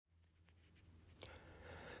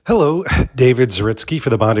Hello, David Zaritsky for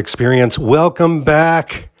the Bond Experience. Welcome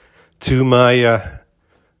back to my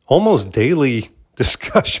almost daily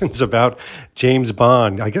discussions about James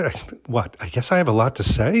Bond. I guess I have a lot to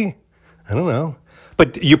say? I don't know.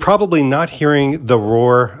 But you're probably not hearing the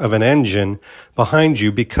roar of an engine behind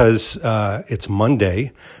you because it's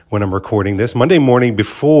Monday when I'm recording this. Monday morning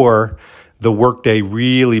before the workday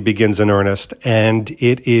really begins in earnest. And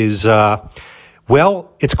it is...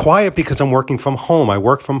 it's quiet because I'm working from home. I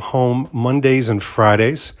work from home Mondays and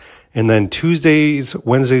Fridays, and then Tuesdays,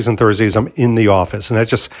 Wednesdays, and Thursdays, I'm in the office. And that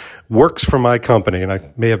just works for my company. And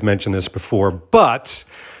I may have mentioned this before, but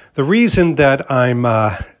the reason that I'm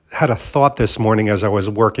had a thought this morning as I was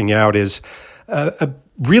working out is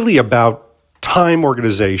really about time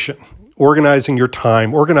organization. Organizing your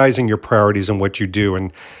time, organizing your priorities and what you do.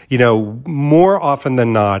 And, more often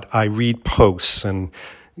than not, I read posts and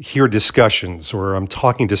hear discussions, or I'm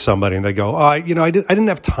talking to somebody and they go, I didn't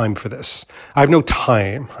have time for this. I have no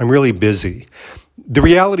time. I'm really busy. The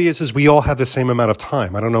reality is we all have the same amount of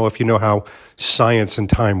time. I don't know if you know how science and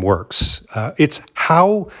time works. It's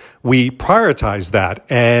how we prioritize that.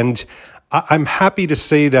 And I'm happy to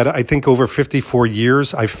say that I think over 54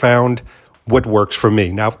 years, I found what works for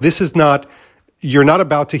me. Now, you're not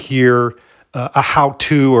about to hear a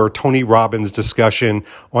how-to or Tony Robbins discussion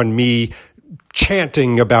on me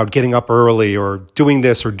chanting about getting up early or doing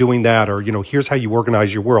this or doing that, or, here's how you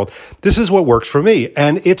organize your world. This is what works for me.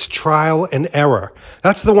 And it's trial and error.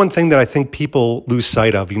 That's the one thing that I think people lose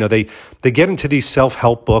sight of. They get into these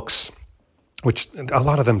self-help books, which a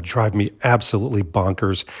lot of them drive me absolutely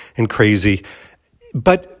bonkers and crazy.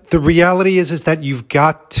 But the reality is that you've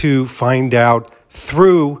got to find out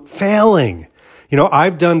through failing.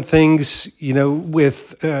 I've done things,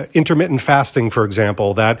 with intermittent fasting, for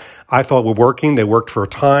example, that I thought were working. They worked for a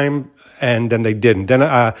time, and then they didn't.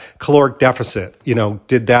 Then caloric deficit,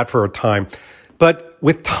 did that for a time. But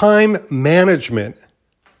with time management,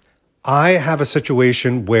 I have a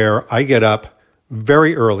situation where I get up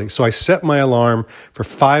very early. So I set my alarm for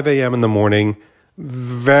 5 a.m. in the morning.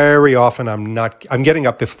 Very often I'm getting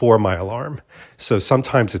up before my alarm. So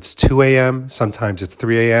sometimes it's 2 a.m., sometimes it's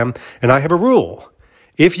 3 a.m. And I have a rule.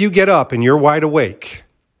 If you get up and you're wide awake,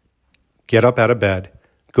 get up out of bed,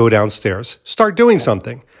 go downstairs, start doing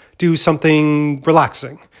something. Do something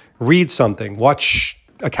relaxing, read something, watch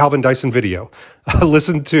a Calvin Dyson video,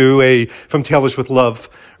 listen to From Tailors with Love,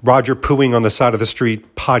 Roger Pooing on the Side of the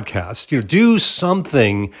Street podcast. Do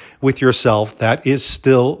something with yourself that is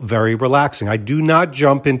still very relaxing. I do not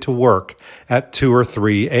jump into work at 2 or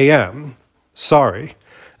 3 a.m. Sorry.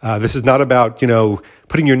 This is not about,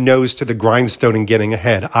 putting your nose to the grindstone and getting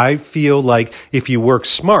ahead. I feel like if you work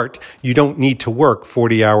smart, you don't need to work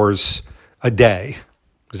 40 hours a day.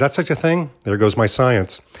 Is that such a thing? There goes my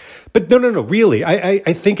science. But no, really. I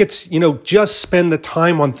think it's, just spend the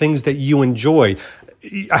time on things that you enjoy.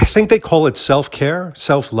 I think they call it self-care,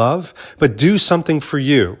 self-love, but do something for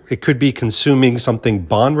you. It could be consuming something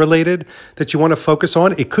Bond-related that you want to focus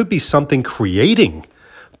on. It could be something creating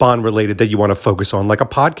Bond-related that you want to focus on, like a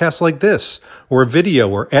podcast like this, or a video,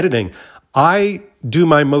 or editing. I do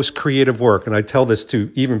my most creative work, and I tell this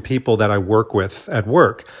to even people that I work with at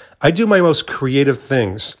work. I do my most creative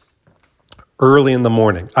things early in the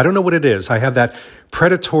morning. I don't know what it is. I have that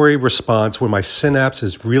predatory response where my synapse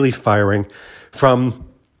is really firing from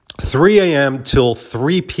 3 a.m. till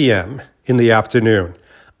 3 p.m. in the afternoon.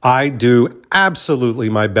 I do absolutely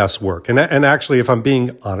my best work. And actually, if I'm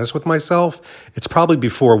being honest with myself, it's probably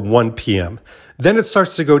before 1 p.m. Then it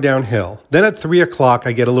starts to go downhill. Then at 3 o'clock,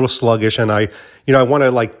 I get a little sluggish and I want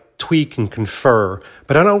to tweak and confer,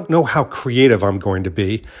 but I don't know how creative I'm going to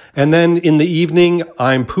be. And then in the evening,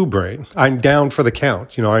 I'm poo brain. I'm down for the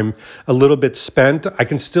count. I'm a little bit spent. I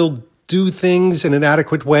can still do things in an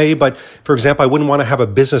adequate way, but for example, I wouldn't want to have a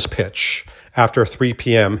business pitch after 3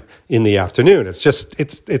 p.m. in the afternoon.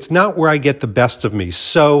 It's not where I get the best of me.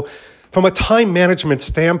 So from a time management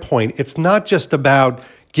standpoint, it's not just about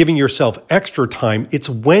giving yourself extra time. It's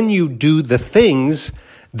when you do the things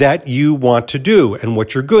that you want to do and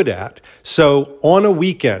what you're good at. So on a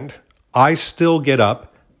weekend, I still get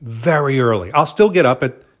up very early. I'll still get up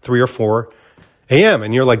at 3 or 4 a.m.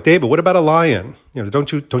 And you're like, David, what about a lie-in?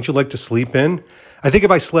 Don't you like to sleep in? I think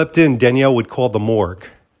if I slept in, Danielle would call the morgue.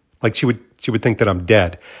 Like she would think that I'm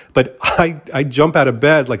dead. But I jump out of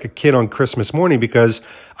bed like a kid on Christmas morning because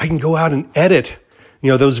I can go out and edit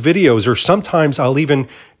those videos, or sometimes I'll even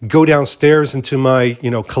go downstairs into my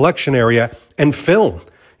collection area and film.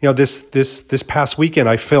 This past weekend,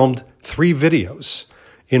 I filmed 3 videos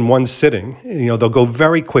in one sitting. They'll go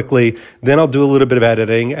very quickly. Then I'll do a little bit of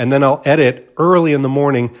editing, and then I'll edit early in the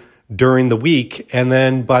morning during the week. And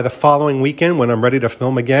then by the following weekend, when I'm ready to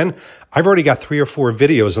film again, I've already got 3 or 4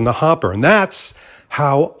 videos in the hopper. And that's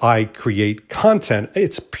how I create content.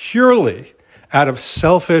 It's purely out of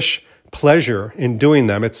selfish pleasure in doing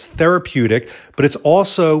them. It's therapeutic, but it's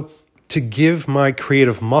also to give my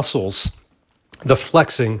creative muscles the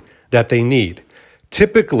flexing that they need.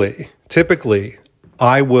 Typically,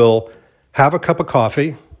 I will have a cup of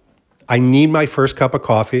coffee. I need my first cup of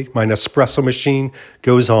coffee. My Nespresso machine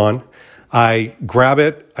goes on. I grab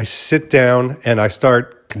it, I sit down, and I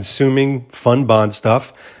start consuming fun Bond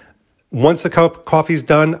stuff. Once the cup of coffee's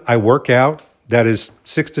done, I work out. That is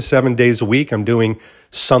 6 to 7 days a week. I'm doing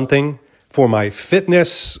something for my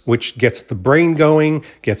fitness, which gets the brain going,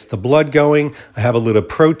 gets the blood going. I have a little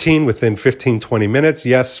protein within 15, 20 minutes.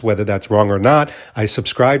 Yes, whether that's wrong or not, I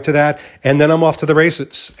subscribe to that. And then I'm off to the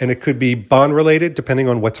races. And it could be Bond related, depending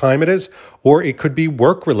on what time it is, or it could be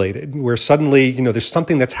work related, where suddenly, there's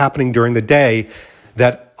something that's happening during the day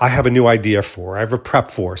that I have a new idea for, I have a prep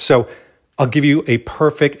for. So I'll give you a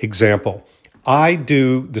perfect example. I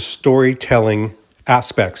do the storytelling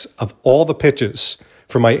aspects of all the pitches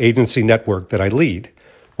for my agency network that I lead.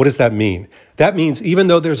 What does that mean? That means even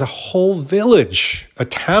though there's a whole village, a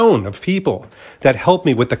town of people that help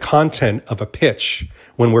me with the content of a pitch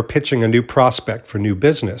when we're pitching a new prospect for new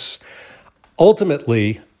business,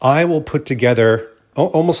 ultimately, I will put together,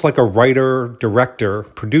 almost like a writer, director,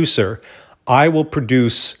 producer, I will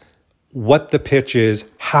produce what the pitch is,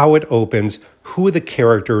 how it opens, who are the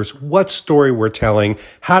characters, what story we're telling,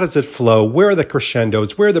 how does it flow, where are the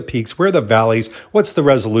crescendos, where are the peaks, where are the valleys, what's the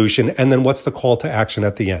resolution, and then what's the call to action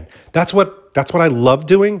at the end. That's what I love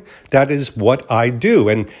doing. That is what I do.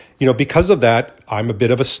 And, because of that, I'm a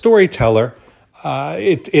bit of a storyteller.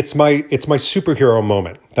 It's my superhero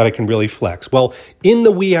moment that I can really flex. Well, in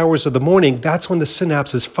the wee hours of the morning, that's when the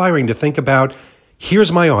synapse is firing to think about,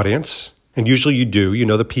 here's my audience. And usually you do,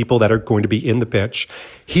 the people that are going to be in the pitch.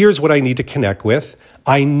 Here's what I need to connect with.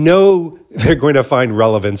 I know they're going to find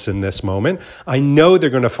relevance in this moment. I know they're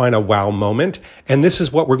going to find a wow moment. And this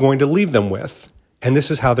is what we're going to leave them with. And this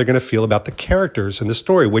is how they're going to feel about the characters in the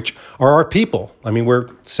story, which are our people. I mean, we're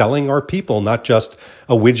selling our people, not just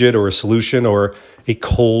a widget or a solution or a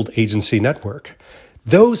cold agency network.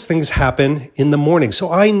 Those things happen in the morning. So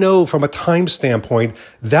I know from a time standpoint,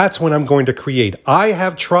 that's when I'm going to create. I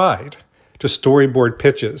have tried to storyboard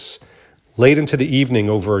pitches late into the evening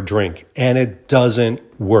over a drink, and it doesn't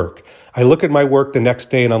work. I look at my work the next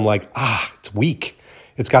day and I'm like, it's weak.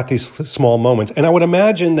 It's got these small moments. And I would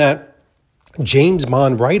imagine that James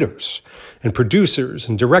Bond writers and producers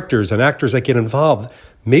and directors and actors that get involved,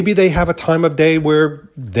 maybe they have a time of day where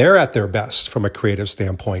they're at their best from a creative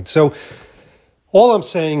standpoint. So all I'm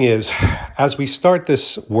saying is, as we start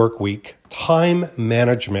this work week, time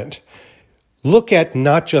management, look at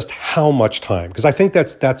not just how much time, because I think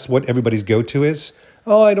that's what everybody's go-to is.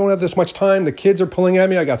 Oh, I don't have this much time. The kids are pulling at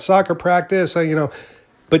me. I got soccer practice,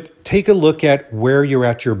 But take a look at where you're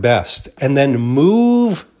at your best and then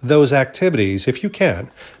move those activities, if you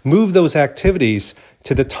can, move those activities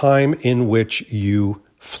to the time in which you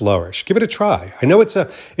flourish. Give it a try. I know it's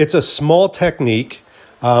a small technique.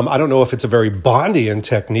 I don't know if it's a very Bondian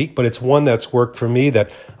technique, but it's one that's worked for me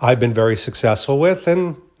that I've been very successful with.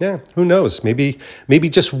 And yeah, who knows? Maybe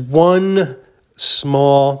just one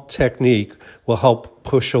small technique will help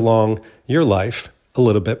push along your life a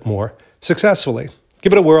little bit more successfully.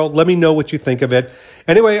 Give it a whirl. Let me know what you think of it.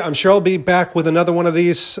 Anyway, I'm sure I'll be back with another one of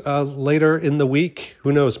these later in the week.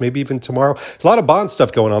 Who knows? Maybe even tomorrow. There's a lot of Bond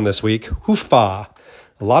stuff going on this week. Hoofa.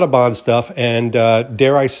 A lot of Bond stuff. And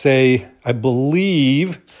dare I say, I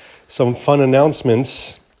believe some fun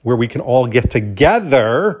announcements where we can all get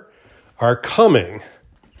together are coming.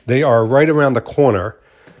 They are right around the corner.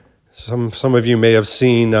 Some of you may have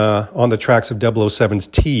seen on the tracks of 007's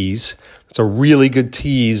tease. It's a really good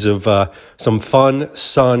tease of some fun,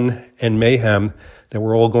 sun, and mayhem that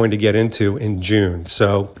we're all going to get into in June.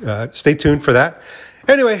 So stay tuned for that.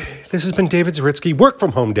 Anyway, this has been David Zaritsky, Work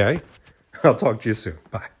From Home Day. I'll talk to you soon.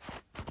 Bye.